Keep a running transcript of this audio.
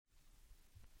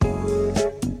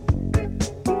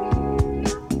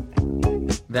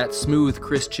That smooth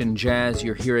Christian jazz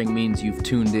you're hearing means you've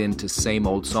tuned in to Same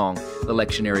Old Song, the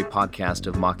lectionary podcast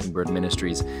of Mockingbird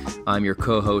Ministries. I'm your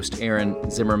co-host,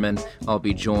 Aaron Zimmerman. I'll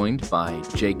be joined by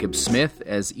Jacob Smith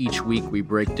as each week we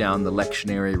break down the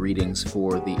lectionary readings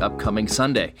for the upcoming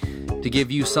Sunday to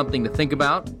give you something to think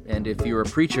about, and if you're a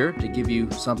preacher, to give you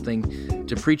something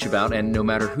to preach about, and no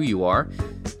matter who you are,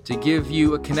 to give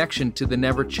you a connection to the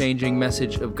never-changing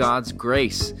message of God's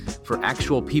grace for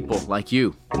actual people like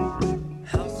you.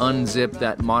 Unzip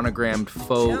that monogrammed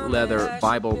faux leather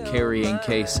Bible-carrying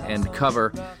case and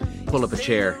cover, pull up a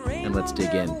chair, and let's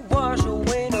dig in.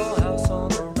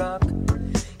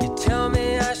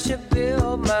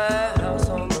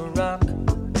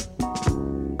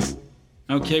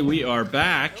 Okay, we are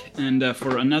back, and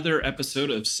for another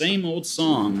episode of Same Old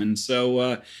Song. And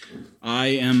so I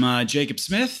am Jacob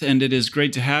Smith, and it is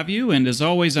great to have you. And as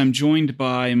always, I'm joined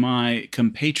by my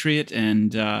compatriot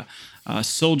and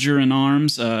soldier in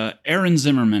arms, Aaron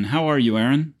Zimmerman. How are you,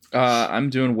 Aaron? I'm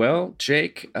doing well,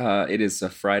 Jake. It is a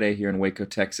Friday here in Waco,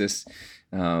 Texas.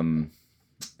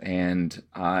 And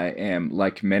I am,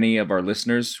 like many of our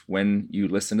listeners, when you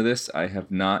listen to this, I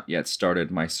have not yet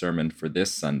started my sermon for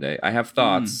this Sunday. I have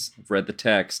thoughts, I've read the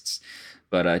texts,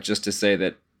 but just to say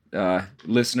that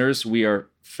listeners, we are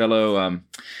fellow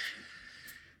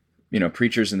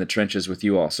preachers in the trenches with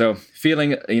you all. So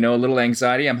feeling, a little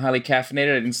anxiety. I'm highly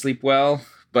caffeinated. I didn't sleep well,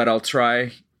 but I'll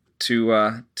try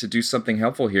to do something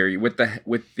helpful here with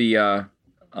the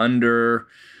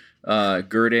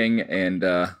girding and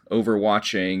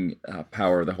overwatching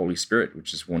power of the Holy Spirit,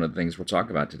 which is one of the things we'll talk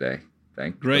about today.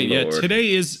 Thank the Lord. Yeah.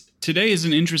 Today is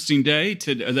an interesting day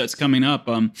that's coming up.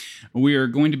 We are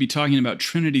going to be talking about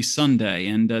Trinity Sunday,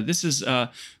 and this is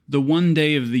the one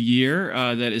day of the year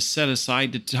that is set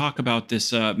aside to talk about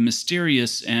this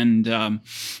mysterious and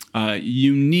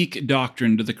unique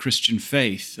doctrine to the Christian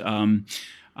faith.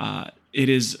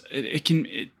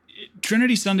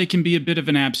 Trinity Sunday can be a bit of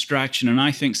an abstraction, and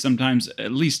I think sometimes,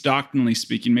 at least doctrinally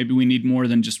speaking, maybe we need more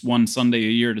than just one Sunday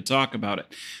a year to talk about it.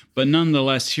 But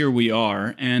nonetheless, here we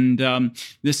are, and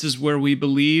this is where we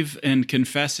believe and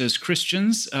confess as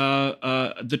Christians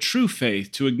the true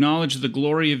faith, to acknowledge the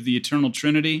glory of the eternal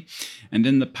Trinity, and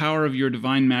in the power of your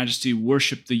divine majesty,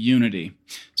 worship the unity.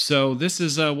 So this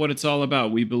is what it's all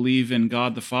about. We believe in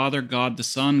God the Father, God the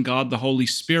Son, God the Holy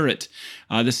Spirit.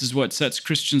 This is what sets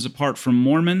Christians apart from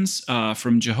Mormons,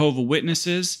 from Jehovah's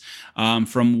Witnesses,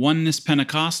 from Oneness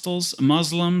Pentecostals,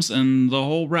 Muslims, and the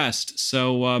whole rest.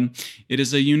 So it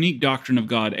is a unique doctrine of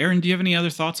God. Aaron, do you have any other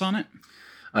thoughts on it?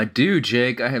 I do,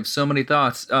 Jake. I have so many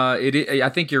thoughts. I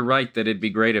think you're right that it'd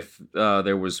be great if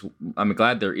there was. I'm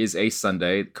glad there is a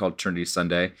Sunday called Trinity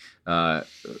Sunday,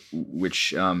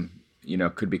 which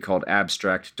could be called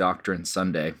Abstract Doctrine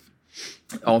Sunday.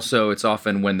 Also, it's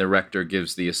often when the rector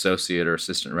gives the associate or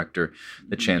assistant rector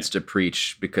the chance to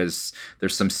preach, because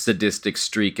there's some sadistic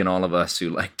streak in all of us who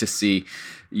like to see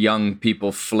young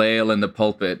people flail in the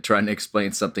pulpit trying to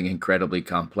explain something incredibly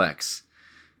complex.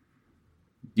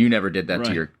 You never did that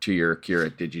to your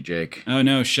curate, did you, Jake? Oh,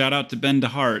 no. Shout out to Ben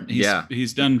DeHart.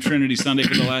 He's done Trinity Sunday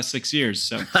for the last 6 years,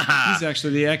 so he's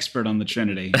actually the expert on the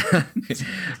Trinity.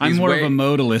 I'm more of a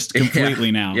modalist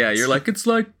completely now. Yeah, you're like, it's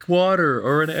like water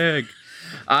or an egg.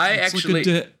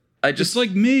 Just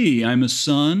like me, I'm a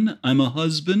son, I'm a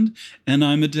husband, and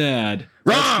I'm a dad.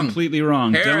 Wrong! That's completely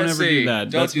wrong. Heresy. Don't ever do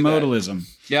that. That's modalism.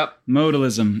 Yep.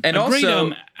 Modalism. And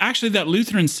also, actually, that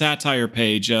Lutheran satire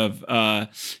page of,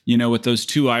 with those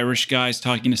two Irish guys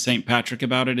talking to St. Patrick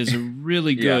about it is a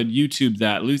really good YouTube.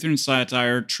 That Lutheran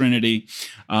satire Trinity,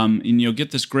 and you'll get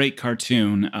this great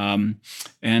cartoon,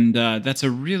 and that's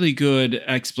a really good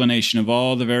explanation of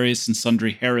all the various and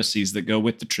sundry heresies that go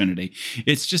with the Trinity.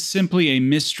 It's just simply a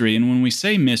mystery, and when we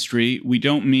say mystery, we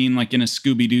don't mean like in a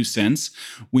Scooby-Doo sense.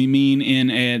 We mean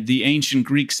in the ancient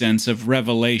Greek sense of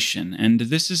revelation, and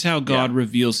this is how God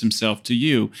reveals himself to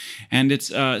you. And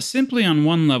it's simply on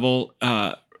one level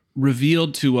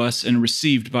revealed to us and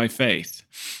received by faith.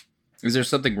 Is there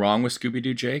something wrong with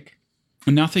Scooby-Doo, Jake?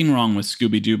 Nothing wrong with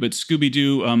Scooby-Doo, but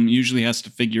Scooby-Doo usually has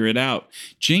to figure it out.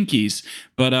 Jinkies.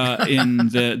 But in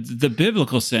the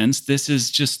biblical sense, this is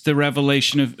just the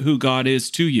revelation of who God is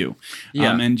to you.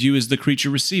 And you as the creature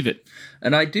receive it.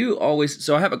 And I do always,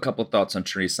 so I have a couple of thoughts on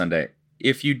Trinity Sunday.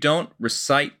 If you don't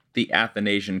recite the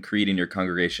Athanasian Creed in your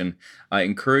congregation, I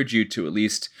encourage you to at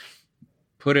least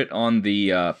put it on the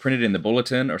print it in the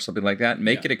bulletin or something like that.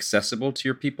 Make it accessible to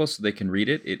your people so they can read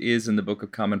it. It is in the Book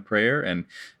of Common Prayer, and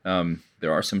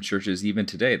there are some churches even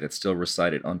today that still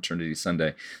recite it on Trinity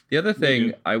Sunday. The other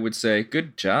thing I would say,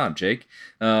 good job, Jake.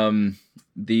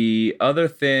 The other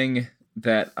thing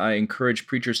that I encourage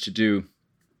preachers to do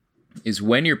is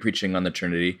when you're preaching on the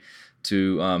Trinity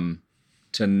to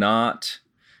not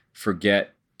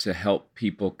forget to help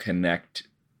people connect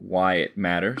why it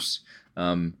matters.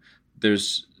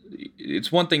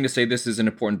 It's one thing to say this is an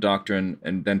important doctrine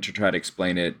and then to try to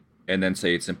explain it and then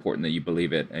say it's important that you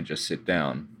believe it and just sit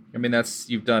down. I mean,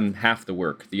 you've done half the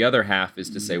work. The other half is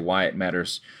to say why it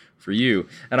matters for you.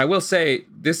 And I will say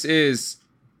this is,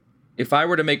 if I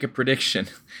were to make a prediction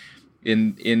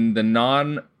in the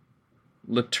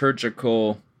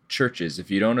non-liturgical churches, if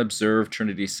you don't observe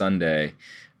Trinity Sunday,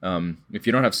 if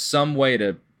you don't have some way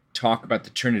to talk about the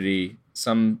Trinity,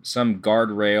 some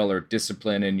guardrail or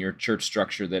discipline in your church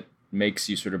structure that makes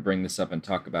you sort of bring this up and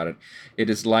talk about it, it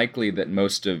is likely that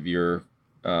most of your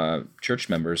church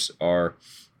members are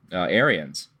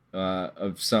Arians,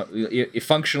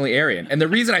 functionally Arian. And the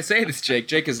reason I say this,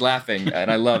 Jake is laughing,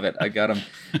 and I love it. I got him.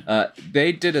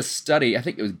 They did a study, I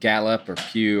think it was Gallup or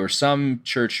Pew or some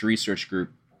church research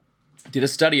group, did a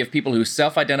study of people who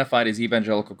self-identified as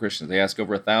evangelical Christians. They asked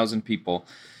over 1,000 people.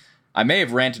 I may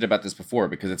have ranted about this before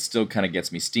because it still kind of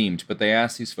gets me steamed, but they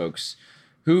asked these folks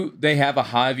who they have a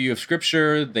high view of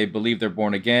Scripture, they believe they're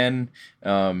born again,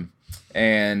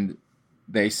 and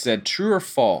they said, true or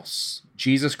false,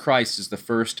 Jesus Christ is the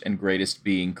first and greatest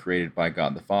being created by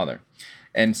God the Father.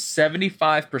 And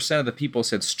 75% of the people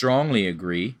said strongly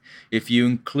agree. If you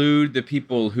include the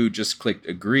people who just clicked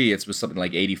agree, it was something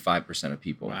like 85% of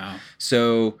people. Wow.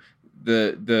 So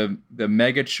the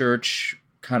mega church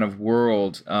kind of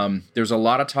world, there's a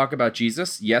lot of talk about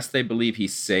Jesus. Yes, they believe he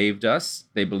saved us.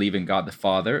 They believe in God the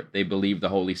Father. They believe the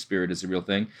Holy Spirit is a real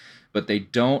thing. But they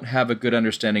don't have a good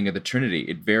understanding of the Trinity.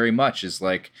 It very much is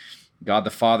like God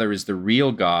the Father is the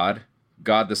real God.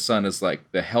 God the Son is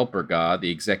like the helper God,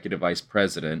 the executive vice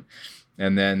president.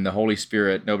 And then the Holy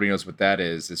Spirit, nobody knows what that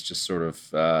is. It's just sort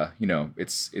of,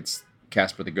 it's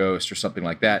Casper the Ghost or something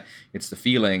like that. It's the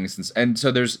feelings. And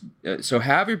so so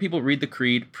have your people read the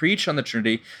creed, preach on the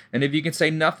Trinity, and if you can say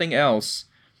nothing else,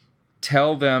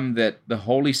 tell them that the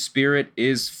Holy Spirit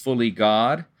is fully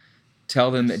God.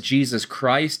 Tell them that Jesus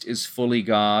Christ is fully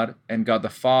God and God the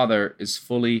Father is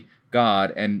fully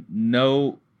God, and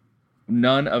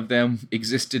none of them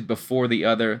existed before the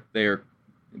other.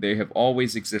 They have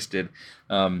always existed.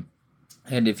 And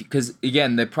because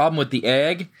again, the problem with the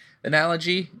egg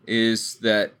analogy is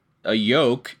that a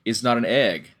yolk is not an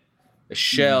egg. The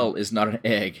shell is not an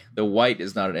egg. The white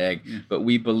is not an egg. Yeah. But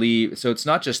we believe, so it's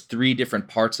not just three different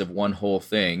parts of one whole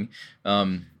thing.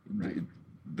 Right.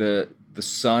 The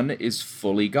Son is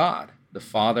fully God. The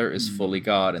Father is fully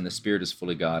God, and the Spirit is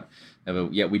fully God.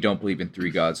 Yet we don't believe in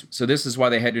three gods. So this is why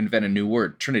they had to invent a new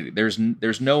word, Trinity.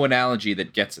 There's no analogy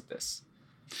that gets at this.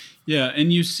 Yeah,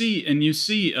 and you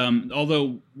see,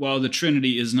 although while the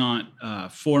Trinity is not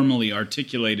formally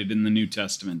articulated in the New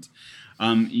Testament,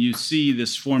 you see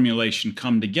this formulation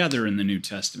come together in the New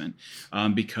Testament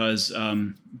because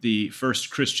the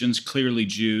first Christians, clearly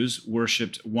Jews,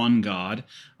 worshipped one God,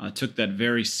 took that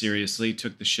very seriously,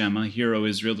 took the Shema, Hear, O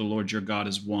Israel, the Lord your God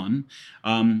is one.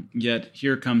 Yet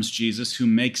here comes Jesus, who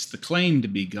makes the claim to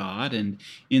be God, and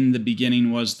in the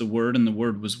beginning was the Word, and the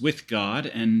Word was with God,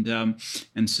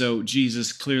 and so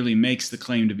Jesus clearly makes the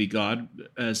claim to be God,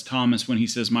 as Thomas, when he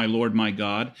says, my Lord, my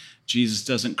God, Jesus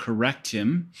doesn't correct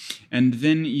him. And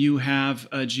then you have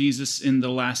Jesus in the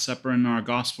Last Supper in our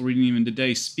gospel reading even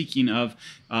today, speaking of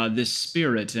this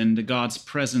Spirit and God's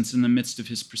presence in the midst of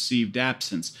his perceived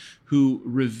absence, who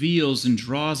reveals and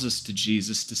draws us to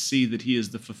Jesus to see that he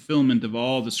is the fulfillment of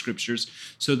all the Scriptures,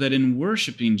 so that in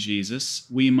worshiping Jesus,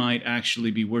 we might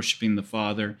actually be worshiping the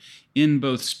Father in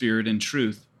both spirit and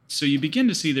truth. So you begin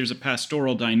to see there's a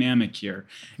pastoral dynamic here.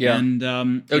 Yeah. And,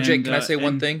 Jake, can I say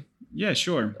one thing? Yeah,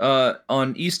 sure.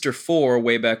 On Easter 4,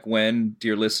 way back when,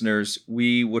 dear listeners,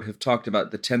 we would have talked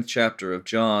about the 10th chapter of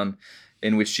John,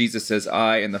 in which Jesus says,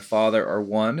 I and the Father are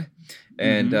one.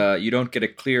 And you don't get a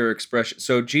clear expression.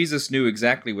 So Jesus knew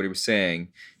exactly what he was saying.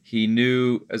 He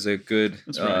knew, as a good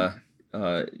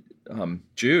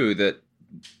Jew, that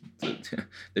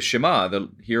the Shema, the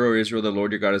Hear, O Israel, the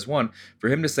Lord your God is one. For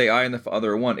him to say, I and the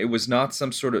Father are one, it was not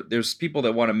some sort of, there's people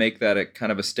that want to make that a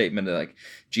kind of a statement like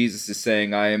Jesus is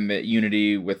saying, I am at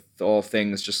unity with all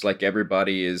things, just like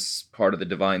everybody is part of the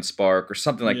divine spark or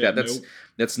something like that.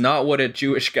 That's not what a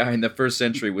Jewish guy in the first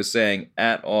century was saying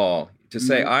at all. To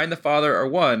say, I and the Father are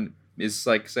one is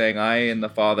like saying, I and the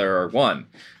Father are one.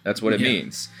 That's what it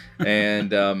means.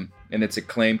 And it's a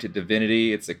claim to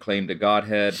divinity. It's a claim to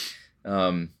Godhead.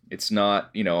 It's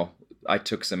not, I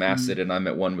took some acid and I'm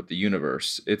at one with the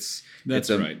universe. That's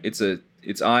right.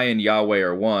 It's I and Yahweh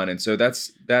are one, and so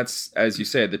that's as you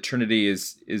said, the Trinity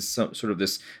is sort of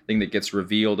this thing that gets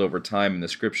revealed over time in the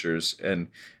Scriptures, and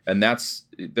that's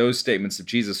those statements of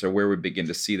Jesus are where we begin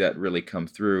to see that really come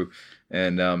through,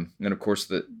 and of course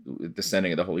the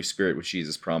descending of the Holy Spirit, which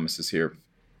Jesus promises here,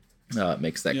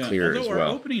 makes that clear as well. Our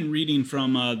opening reading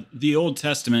from the Old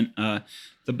Testament,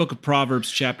 the book of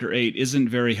Proverbs, chapter 8, isn't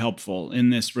very helpful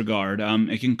in this regard.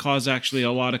 It can cause actually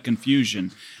a lot of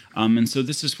confusion. And so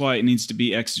this is why it needs to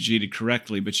be exegeted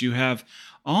correctly. But you have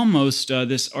almost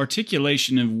this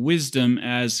articulation of wisdom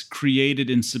as created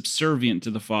and subservient to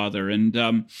the Father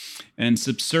and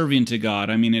subservient to God.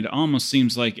 I mean, it almost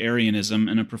seems like Arianism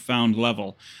in a profound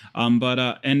level.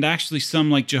 And actually some,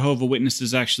 like Jehovah's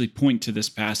Witnesses, actually point to this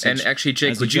passage. And actually,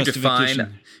 Jake, would you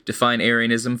define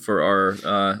Arianism for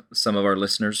our some of our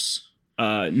listeners?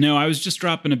 No, I was just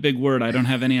dropping a big word. I don't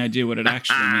have any idea what it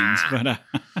actually means. But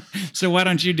so why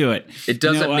don't you do it? It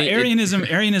doesn't mean Arianism.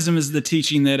 Arianism is the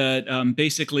teaching that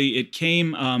basically it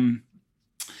came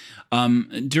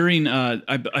during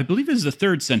I believe it was the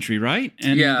 3rd century, right?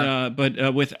 And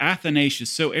but with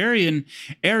Athanasius. So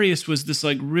Arius was this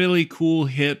like really cool,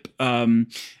 hip,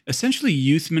 essentially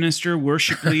youth minister,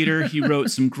 worship leader. He wrote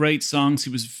some great songs. He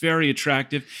was very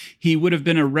attractive. He would have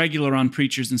been a regular on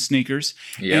Preachers and Sneakers.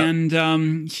 Yeah.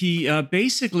 And he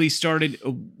basically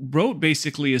wrote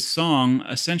basically a song,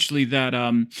 essentially that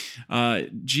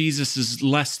Jesus is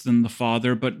less than the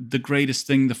Father, but the greatest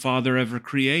thing the Father ever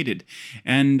created.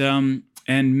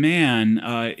 And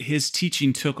man, his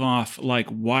teaching took off like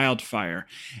wildfire.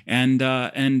 And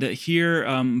here,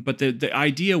 but the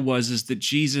idea is that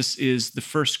Jesus is the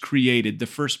first created, the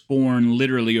firstborn,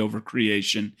 literally over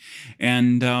creation,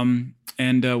 and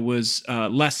was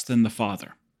less than the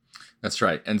Father. That's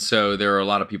right. And so there are a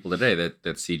lot of people today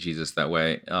that see Jesus that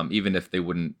way, even if they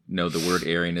wouldn't know the word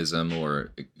Arianism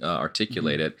or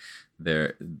articulate it.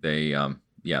 They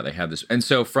have this. And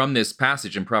so from this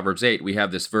passage in Proverbs 8, we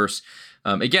have this verse.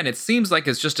 Again, it seems like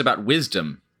it's just about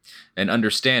wisdom and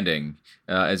understanding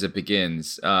as it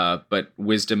begins. But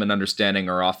wisdom and understanding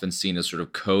are often seen as sort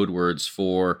of code words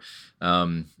for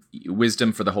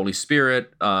wisdom for the Holy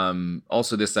Spirit.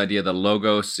 Also this idea of the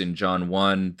Logos in John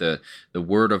 1, the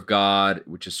Word of God,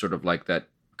 which is sort of like that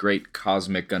great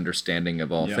cosmic understanding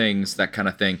of all things, that kind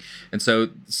of thing. And so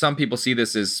some people see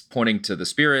this as pointing to the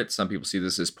Spirit. Some people see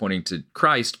this as pointing to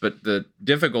Christ. But the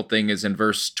difficult thing is in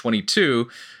verse 22,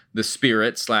 the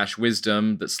Spirit /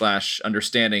 wisdom /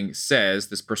 understanding says,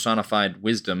 this personified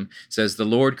wisdom says, the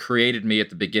Lord created me at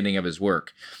the beginning of his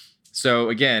work. So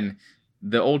again,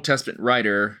 the Old Testament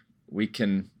writer, we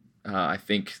can, I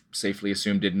think, safely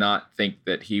assume, did not think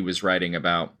that he was writing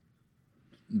about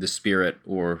the Spirit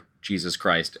or Jesus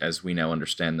Christ as we now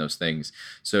understand those things.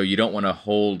 So you don't want to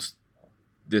hold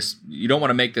this, you don't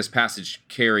want to make this passage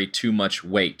carry too much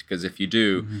weight, because if you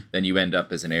do, then you end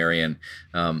up as an Arian.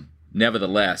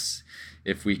 Nevertheless,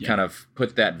 if we kind of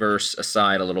put that verse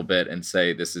aside a little bit and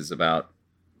say this is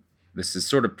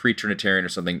sort of pre-Trinitarian or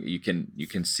something, you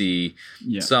can see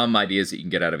some ideas that you can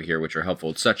get out of here which are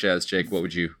helpful, such as, Jake, what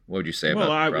would you say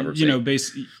about Proverbs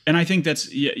 8? And I think I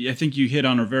think you hit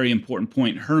on a very important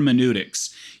point,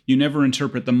 hermeneutics. You never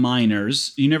interpret the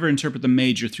minors. You never interpret the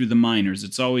major through the minors.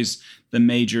 It's always the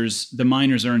majors. The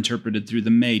minors are interpreted through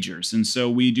the majors. And so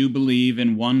we do believe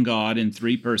in one God in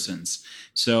 3 persons.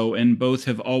 So, and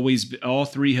all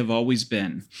 3 have always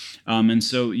been. And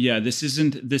so, this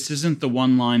isn't the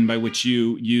one line by which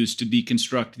you use to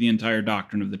deconstruct the entire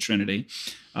doctrine of the Trinity.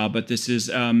 But this is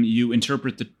you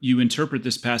interpret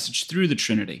this passage through the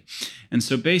Trinity. And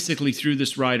so basically through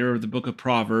this writer of the book of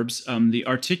Proverbs, the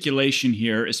articulation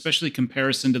here, especially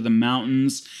comparison to the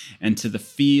mountains and to the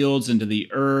fields and to the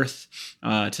earth,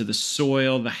 to the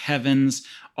soil, the heavens,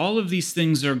 all of these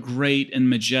things are great and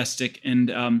majestic and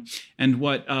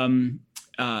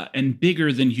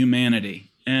bigger than humanity.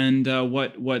 And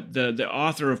what the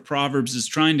author of Proverbs is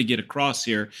trying to get across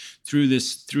here through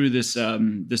this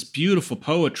beautiful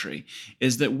poetry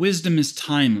is that wisdom is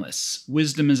timeless.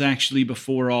 Wisdom is actually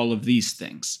before all of these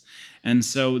things. And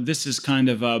so this is kind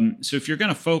of so if you're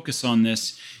going to focus on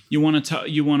this, you want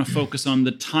to focus on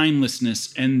the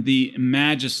timelessness and the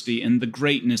majesty and the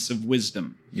greatness of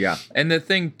wisdom. Yeah, and the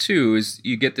thing too is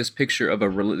you get this picture of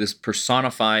this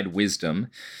personified wisdom.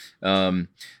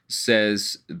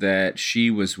 Says that she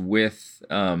was with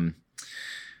the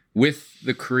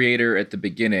Creator at the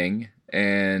beginning,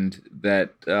 and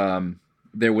that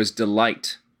there was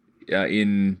delight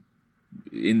in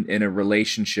a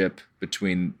relationship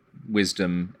between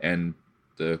wisdom and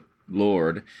the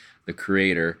Lord, the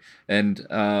Creator. And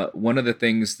one of the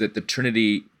things that the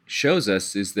Trinity shows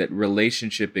us is that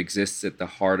relationship exists at the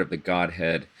heart of the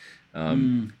Godhead,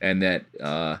 and that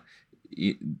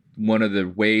one of the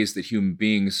ways that human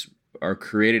beings are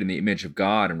created in the image of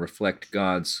God and reflect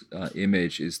God's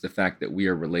image is the fact that we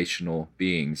are relational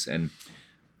beings. And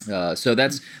so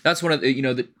that's one of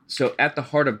the, so at the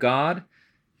heart of God,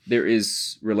 there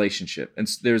is relationship. And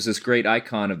there's this great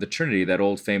icon of the Trinity, that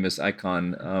old famous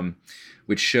icon,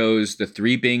 which shows the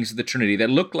three beings of the Trinity that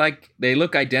look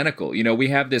identical. We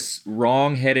have this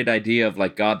wrong-headed idea of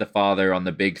like God the Father on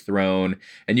the big throne,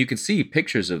 and you can see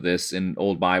pictures of this in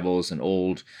old Bibles and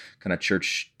old kind of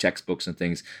church textbooks and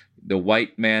things. The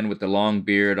white man with the long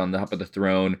beard on the top of the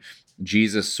throne,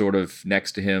 Jesus sort of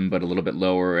next to him but a little bit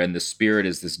lower, and the Spirit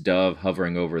is this dove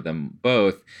hovering over them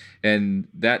both. And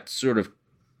that sort of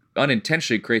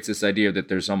unintentionally creates this idea that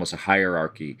there's almost a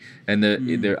hierarchy. And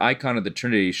the icon of the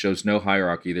Trinity shows no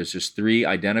hierarchy. There's just three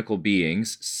identical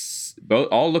beings, both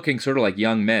all looking sort of like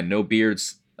young men, no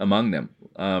beards among them.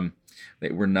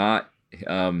 They were not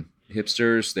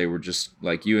hipsters. They were just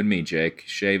like you and me, Jake,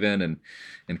 shaven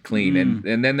and clean.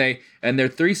 And then they're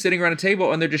three sitting around a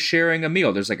table, and they're just sharing a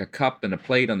meal. There's like a cup and a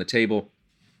plate on the table.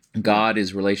 God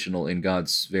is relational in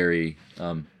God's very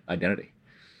identity.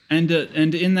 And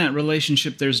in that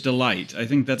relationship, there's delight. I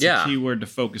think that's a key word to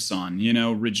focus on,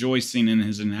 rejoicing in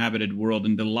his inhabited world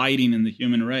and delighting in the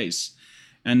human race.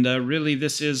 And really,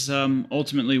 this is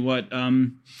ultimately what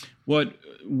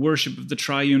worship of the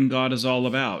triune God is all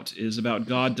about, is about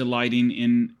God delighting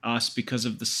in us because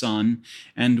of the Son,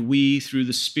 and we, through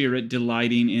the Spirit,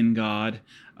 delighting in God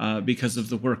because of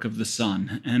the work of the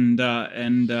Son.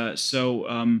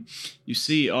 So you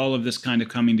see all of this kind of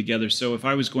coming together. So if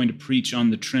I was going to preach on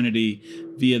the Trinity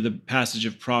via the passage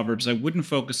of Proverbs, I wouldn't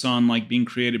focus on like being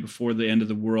created before the end of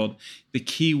the world. The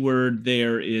key word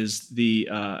there is the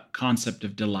concept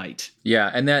of delight. Yeah,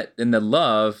 and the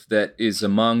love that is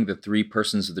among the three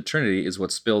persons of the Trinity is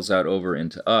what spills out over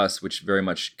into us, which very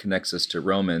much connects us to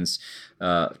Romans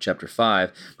chapter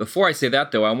 5. Before I say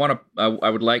that, though, I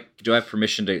would like. Do I have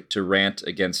permission to rant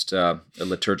against a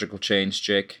liturgical change,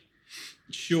 Jake?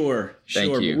 Sure.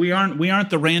 Thank you. But we aren't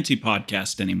the ranty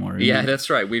podcast anymore. Yeah, that's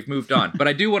right. We've moved on. But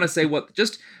I do want to say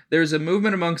there's a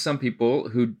movement among some people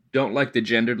who don't like the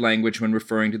gendered language when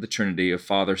referring to the Trinity of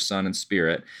Father, Son, and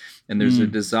Spirit. And there's a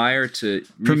desire to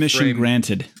permission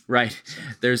granted. Right.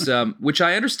 There's which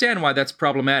I understand why that's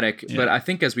problematic, but I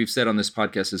think, as we've said on this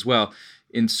podcast as well,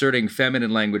 inserting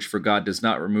feminine language for God does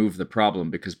not remove the problem,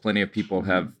 because plenty of people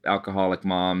have alcoholic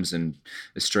moms and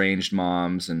estranged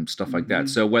moms and stuff like that.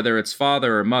 So whether it's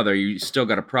father or mother, you still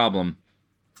got a problem.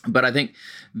 But I think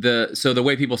the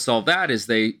way people solve that is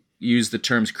they use the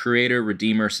terms creator,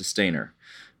 redeemer, sustainer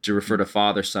to refer to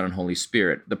Father, Son, and Holy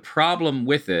Spirit. The problem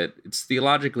with it's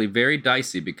theologically very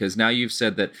dicey, because now you've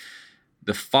said that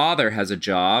the Father has a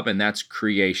job, and that's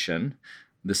creation.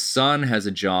 The Son has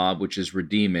a job, which is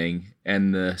redeeming,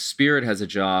 and the Spirit has a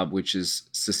job, which is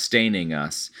sustaining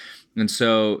us. And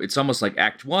so it's almost like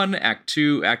Act 1, Act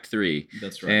 2, Act 3.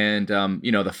 That's right. And,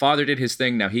 the Father did his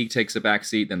thing, now he takes a back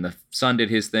seat. Then the Son did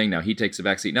his thing, now he takes a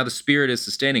back seat. Now the Spirit is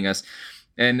sustaining us.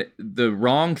 And the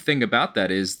wrong thing about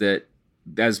that is that,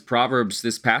 as Proverbs,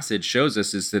 this passage shows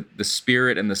us, is that the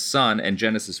Spirit and the Son, and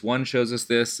Genesis 1 shows us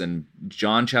this, and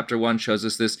John chapter 1 shows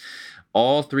us this,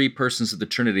 all three persons of the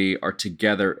Trinity are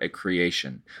together at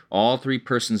creation. All three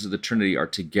persons of the Trinity are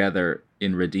together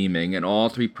in redeeming, and all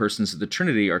three persons of the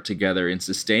Trinity are together in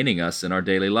sustaining us in our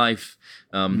daily life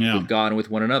with God and with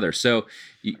one another. So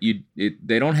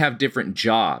they don't have different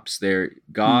jobs.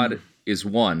 God is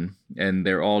one, and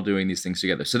they're all doing these things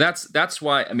together. So that's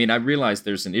why, I realize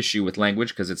there's an issue with language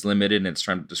because it's limited and it's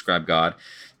trying to describe God.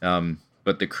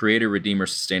 But the creator, redeemer,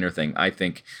 sustainer thing, I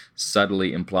think,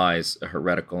 subtly implies a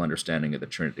heretical understanding of the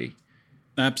Trinity.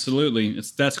 Absolutely.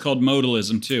 That's called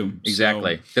modalism too.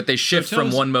 Exactly. That they shift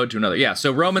from one mode to another. Yeah.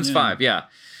 So Romans 5, yeah.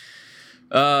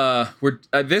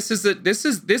 This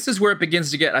is where it begins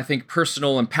to get, I think,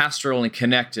 personal and pastoral and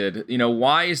connected.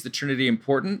 Why is the Trinity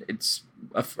important? It's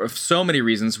for so many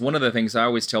reasons. One of the things I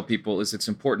always tell people is it's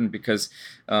important because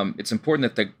it's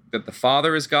important that the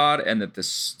Father is God, and that the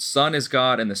Son is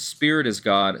God, and the Spirit is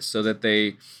God, so that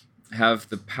they have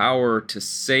the power to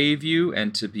save you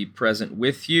and to be present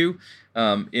with you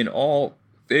in all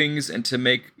things, and to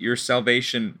make your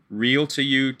salvation real to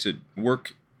you, to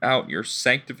work out your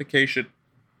sanctification.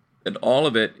 And all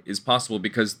of it is possible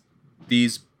because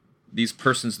these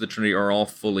persons of the Trinity are all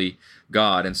fully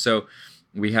God. And so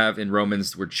we have in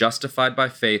Romans, we're justified by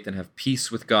faith and have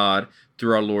peace with God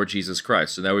through our Lord Jesus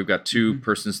Christ. So now we've got two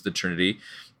persons of the Trinity.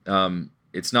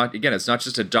 It's not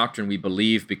just a doctrine we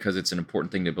believe because it's an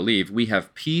important thing to believe. We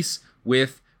have peace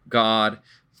with God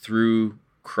through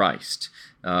Christ,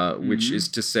 which is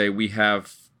to say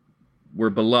we're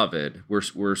beloved,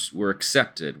 we're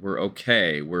accepted, we're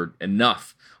okay, we're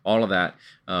enough, all of that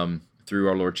through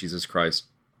our Lord Jesus Christ.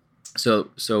 So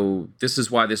this is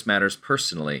why this matters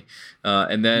personally.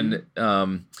 And then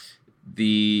at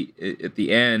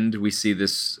the end, we see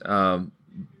this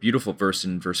beautiful verse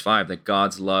in verse 5 that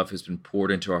God's love has been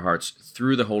poured into our hearts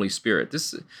through the Holy Spirit.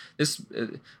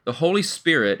 The Holy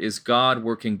Spirit is God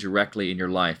working directly in your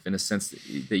life in a sense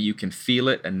that you can feel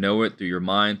it and know it through your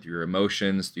mind, through your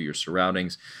emotions, through your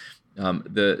surroundings.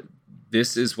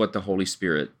 This is what the Holy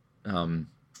Spirit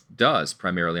does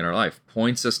primarily in our life.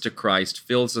 Points us to Christ,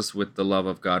 fills us with the love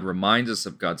of God, reminds us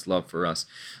of God's love for us.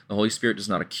 The Holy Spirit does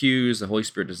not accuse. The Holy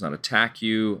Spirit does not attack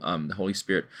you. The Holy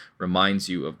Spirit reminds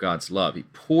you of God's love. He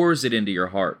pours it into your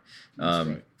heart.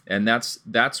 Right. And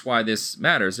that's why this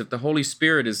matters. If the Holy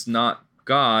Spirit is not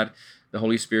God, the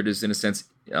Holy Spirit is, in a sense,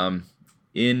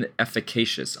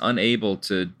 inefficacious, unable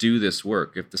to do this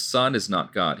work. If the Son is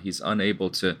not God, he's unable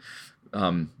to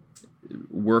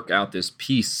work out this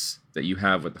peace that you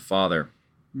have with the Father.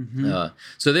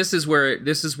 So this is where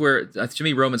to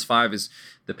me Romans 5 is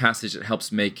the passage that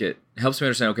helps me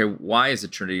understand, okay, why is the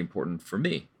Trinity important for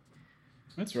me?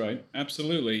 That's right.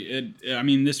 Absolutely.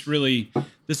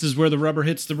 This is where the rubber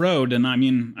hits the road. And I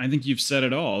think you've said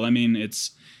it all.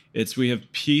 We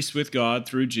have peace with God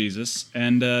through Jesus,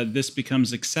 and this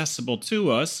becomes accessible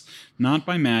to us, not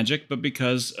by magic, but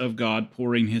because of God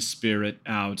pouring his Spirit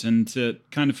out, and to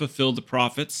kind of fulfill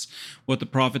what the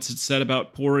prophets had said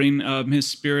about pouring his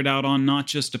Spirit out on not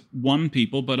just one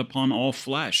people, but upon all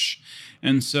flesh.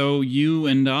 And so you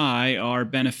and I are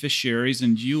beneficiaries,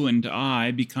 and you and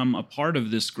I become a part of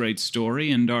this great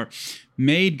story and are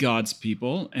made God's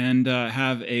people, and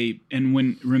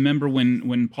when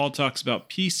Paul talks about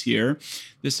peace here,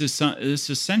 this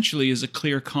essentially is a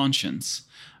clear conscience.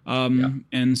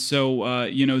 And so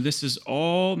this is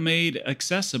all made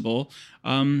accessible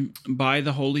by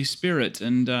the Holy Spirit.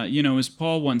 And as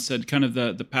Paul once said, kind of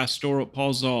the pastoral,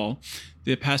 Paul Zoll,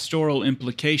 the pastoral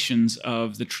implications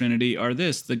of the Trinity are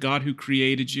this: the God who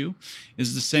created you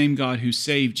is the same God who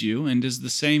saved you, and is the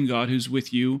same God who's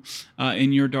with you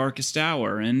in your darkest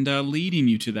hour, and leading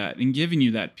you to that and giving you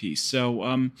that peace.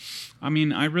 So,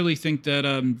 I really think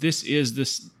that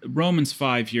this Romans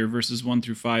 5 here, verses 1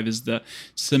 through 5, is the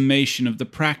summation of the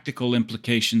practical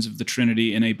implications of the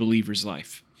Trinity in a believer's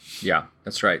life. Yeah,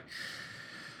 that's right.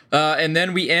 And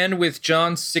then we end with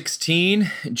John 16.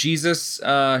 Jesus,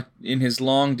 in his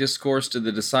long discourse to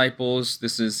the disciples,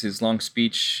 this is his long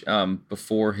speech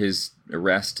before his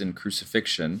arrest and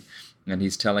crucifixion, and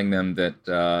he's telling them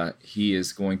that he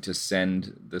is going to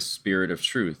send the Spirit of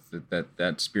truth,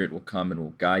 that Spirit will come and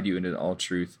will guide you into all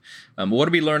truth. What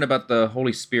do we learn about the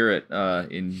Holy Spirit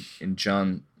in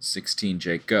John 16,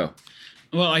 Jake? Go.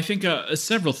 Well, I think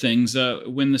several things.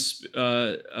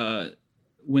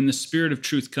 When the Spirit of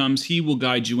truth comes, he will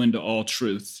guide you into all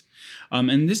truth.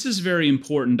 And this is very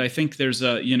important. I think there's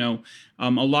a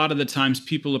lot of the times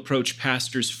people approach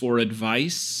pastors for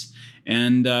advice,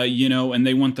 and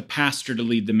they want the pastor to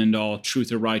lead them into all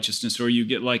truth or righteousness. Or you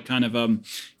get like kind of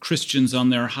Christians on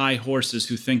their high horses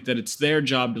who think that it's their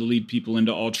job to lead people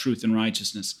into all truth and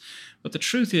righteousness. But the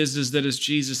truth is that, as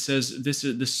Jesus says,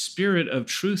 the Spirit of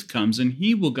truth comes, and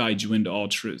he will guide you into all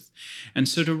truth. And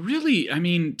so to really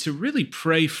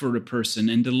pray for a person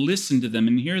and to listen to them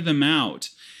and hear them out,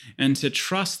 and to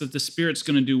trust that the Spirit's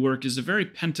going to do work, is a very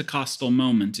Pentecostal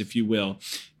moment, if you will.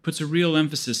 Puts a real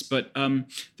emphasis. But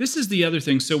this is the other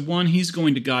thing. So one, he's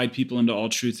going to guide people into all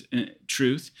truth.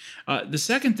 The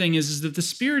second thing is that the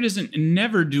Spirit isn't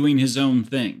never doing his own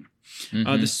thing.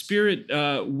 The Spirit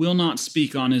will not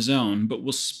speak on his own, but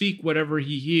will speak whatever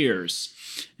he hears,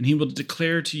 and he will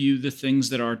declare to you the things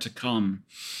that are to come.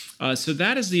 So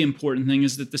that is the important thing,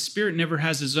 is that the Spirit never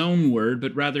has his own word,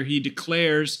 but rather he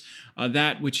declares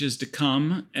that which is to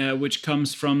come, which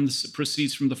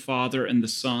proceeds from the Father and the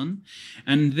Son.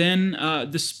 And then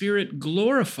the Spirit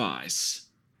glorifies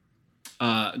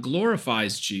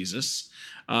Jesus.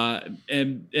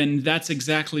 And that's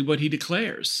exactly what he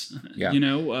declares,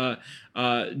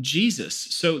 Jesus.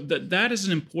 So that is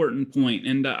an important point.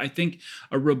 And I think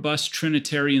a robust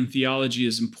Trinitarian theology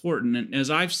is important. And as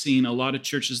I've seen a lot of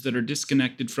churches that are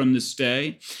disconnected from this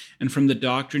day and from the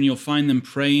doctrine, you'll find them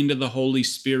praying to the Holy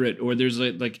Spirit, or there's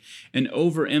like an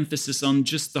overemphasis on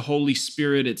just the Holy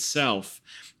Spirit itself,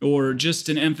 or just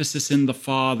an emphasis in the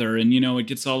Father, and it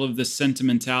gets all of this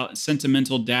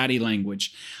sentimental daddy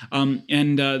language. But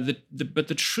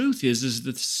the truth is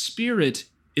that the Spirit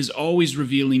is always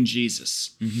revealing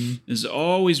Jesus, is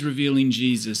always revealing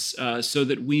Jesus so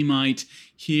that we might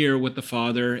hear what the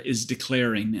Father is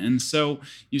declaring. And so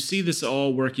you see this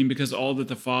all working because all that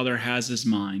the Father has is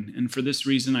mine. And for this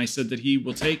reason, I said that he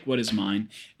will take what is mine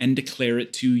and declare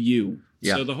it to you.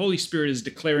 Yeah. So the Holy Spirit is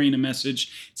declaring a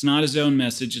message. It's not his own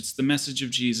message. It's the message of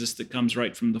Jesus that comes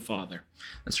right from the Father.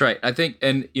 That's right. I think,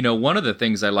 and one of the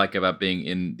things I like about being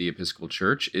in the Episcopal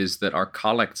Church is that our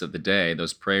collects of the day,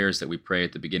 those prayers that we pray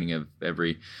at the beginning of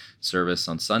every service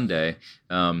on Sunday,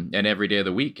 and every day of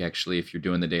the week, actually, if you're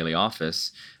doing the daily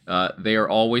office, they are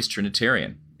always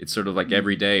Trinitarian. It's sort of like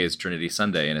every day is Trinity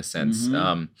Sunday in a sense,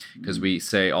 because we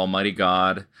say Almighty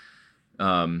God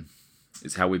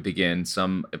is how we begin,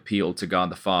 some appeal to God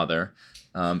the Father.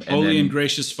 Holy and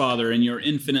gracious Father, in your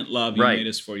infinite love, you made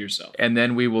us for yourself. And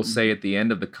then we will say at the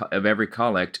end of every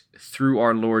collect, through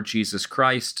our Lord Jesus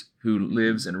Christ, who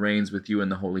lives and reigns with you in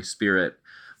the Holy Spirit,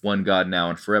 one God now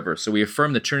and forever. So we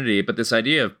affirm the Trinity, but this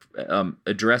idea of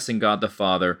addressing God the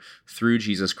Father through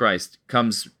Jesus Christ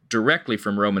comes directly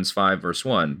from Romans 5, verse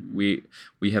 1. We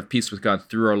have peace with God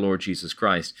through our Lord Jesus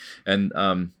Christ. And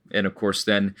of course,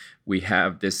 then we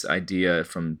have this idea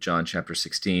from John chapter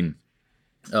 16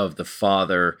 of the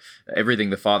Father.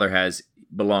 Everything the Father has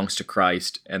belongs to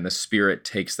Christ, and the Spirit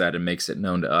takes that and makes it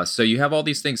known to us. So you have all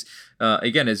these things.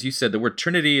 Again, as you said, the word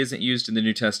Trinity isn't used in the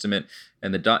New Testament,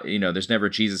 and there's never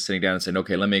Jesus sitting down and saying,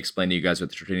 "Okay, let me explain to you guys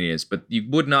what the Trinity is." But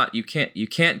you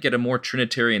can't get a more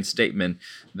Trinitarian statement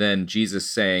than Jesus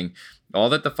saying, "All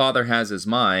that the Father has is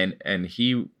mine, and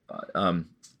the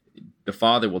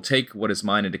Father will take what is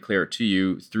mine and declare it to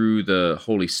you through the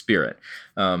Holy Spirit."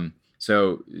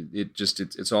 So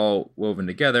it's all woven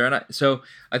together, and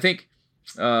I think.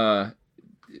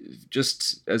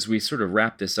 Just as we sort of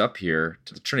wrap this up here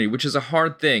to the Trinity, which is a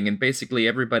hard thing, and basically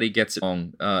everybody gets it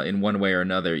wrong in one way or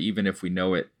another, even if we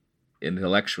know it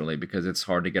intellectually, because it's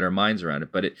hard to get our minds around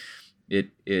it. But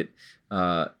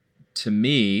to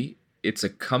me, it's a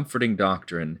comforting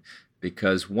doctrine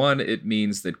because, one, it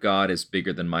means that God is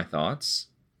bigger than my thoughts.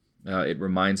 It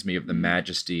reminds me of the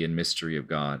majesty and mystery of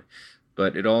God.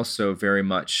 But it also very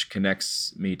much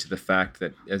connects me to the fact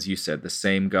that, as you said, the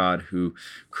same God who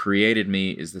created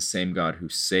me is the same God who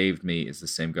saved me, is the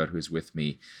same God who is with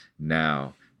me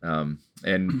now. And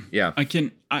yeah.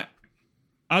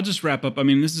 I'll just wrap up. I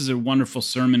mean, this is a wonderful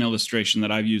sermon illustration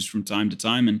that I've used from time to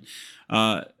time, and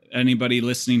anybody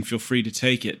listening, feel free to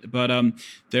take it. But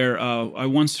I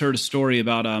once heard a story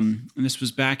about, and this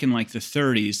was back in like the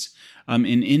 30s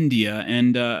in India,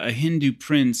 and a Hindu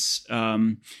prince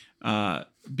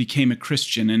became a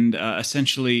Christian, and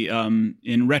essentially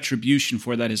in retribution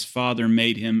for that, his father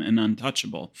made him an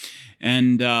untouchable.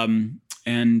 And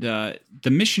the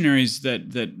missionaries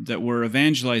that were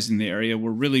evangelizing the area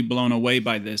were really blown away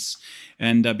by this,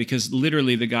 and because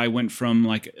literally the guy went from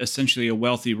like essentially a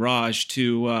wealthy Raj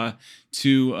to a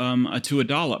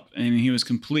dollop, and he was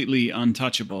completely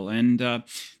untouchable. And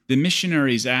the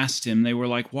missionaries asked him, they were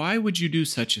like, "Why would you do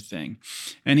such a thing?"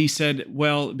 And he said,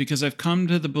 "Well, because I've come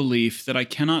to the belief that I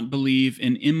cannot believe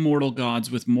in immortal gods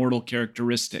with mortal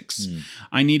characteristics.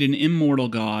 I need an immortal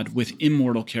God with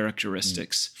immortal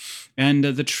characteristics." And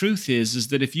the truth is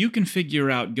that if you can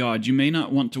figure out God, you may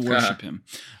not want to worship him.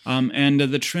 And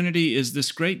the Trinity is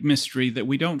this great mystery that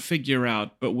we don't figure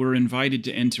out, but we're invited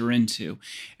to enter into.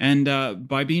 And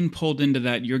by being pulled into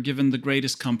that, you're given the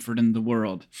greatest comfort in the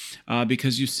world,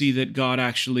 because you see that God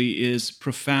actually is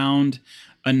profound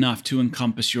enough to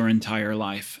encompass your entire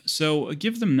life. So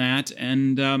give them that,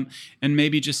 and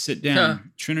maybe just sit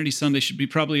down. Trinity Sunday should be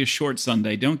probably a short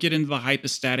Sunday. Don't get into the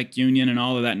hypostatic union and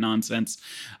all of that nonsense.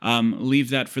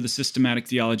 Leave that for the systematic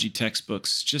theology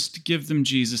textbooks. Just give them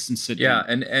Jesus and sit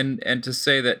down. Yeah, and to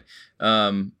say that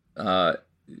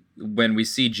when we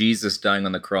see Jesus dying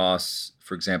on the cross,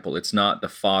 for example, it's not the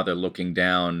Father looking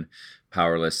down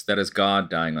powerless. That is God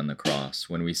dying on the cross.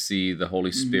 When we see the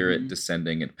Holy Spirit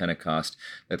descending at Pentecost,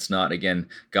 that's not, again,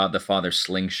 God the Father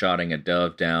slingshotting a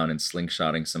dove down and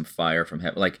slingshotting some fire from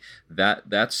heaven. Like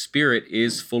that Spirit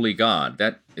is fully God.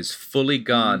 That is fully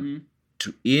God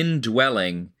to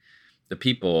indwelling the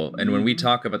people. And when we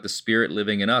talk about the Spirit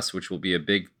living in us, which will be a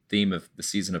big theme of the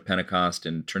season of Pentecost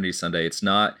and Trinity Sunday, it's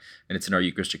not, and it's in our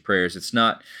Eucharistic prayers, it's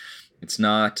not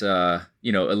a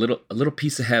little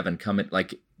piece of heaven coming.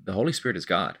 Like, the Holy Spirit is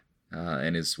God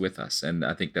and is with us. And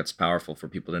I think that's powerful for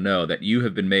people to know that you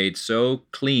have been made so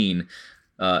clean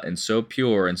and so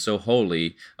pure and so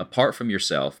holy apart from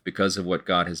yourself because of what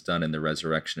God has done in the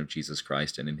resurrection of Jesus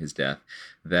Christ and in his death,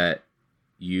 that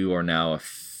you are now a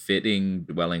fitting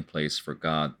dwelling place for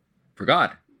God,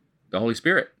 the Holy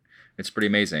Spirit. It's pretty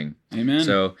amazing. Amen.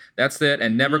 So that's it.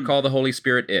 And never call the Holy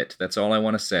Spirit it. That's all I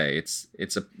want to say.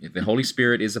 The Holy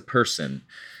Spirit is a person.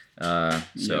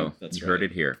 So you heard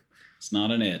it here. It's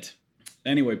not an it.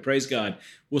 Anyway, praise God.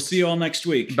 We'll see you all next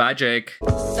week. Bye, Jake.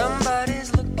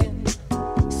 Somebody's looking,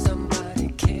 somebody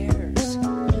cares,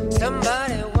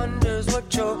 somebody wonders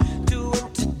what you're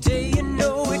doing today. You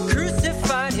know we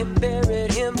crucified him,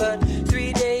 buried him, but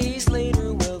 3 days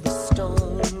later, well, the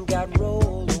stone got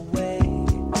rolled away.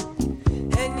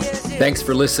 And yes, Thanks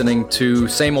for listening to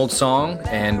Same Old Song,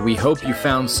 and we hope you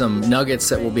found some nuggets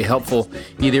that will be helpful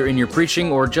either in your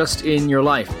preaching or just in your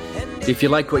life. If you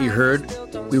liked what you heard,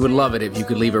 we would love it if you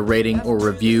could leave a rating or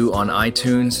review on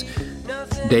iTunes.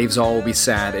 Dave's All will be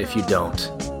sad if you don't.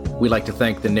 We'd like to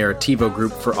thank the Narrativo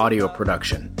Group for audio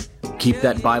production. Keep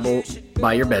that Bible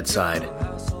by your bedside,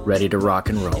 ready to rock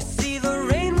and roll.